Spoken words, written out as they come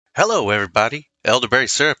Hello everybody, Elderberry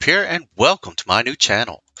Syrup here and welcome to my new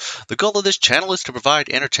channel. The goal of this channel is to provide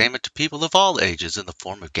entertainment to people of all ages in the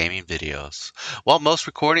form of gaming videos. While most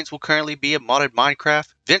recordings will currently be of modded Minecraft,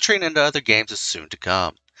 venturing into other games is soon to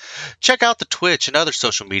come. Check out the Twitch and other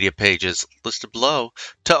social media pages listed below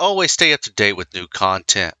to always stay up to date with new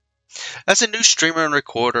content. As a new streamer and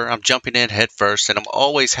recorder, I'm jumping in headfirst and I'm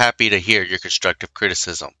always happy to hear your constructive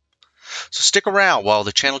criticism. So stick around while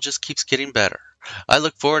the channel just keeps getting better. I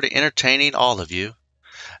look forward to entertaining all of you.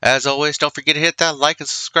 As always, don't forget to hit that like and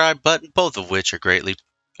subscribe button, both of which are greatly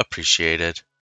appreciated.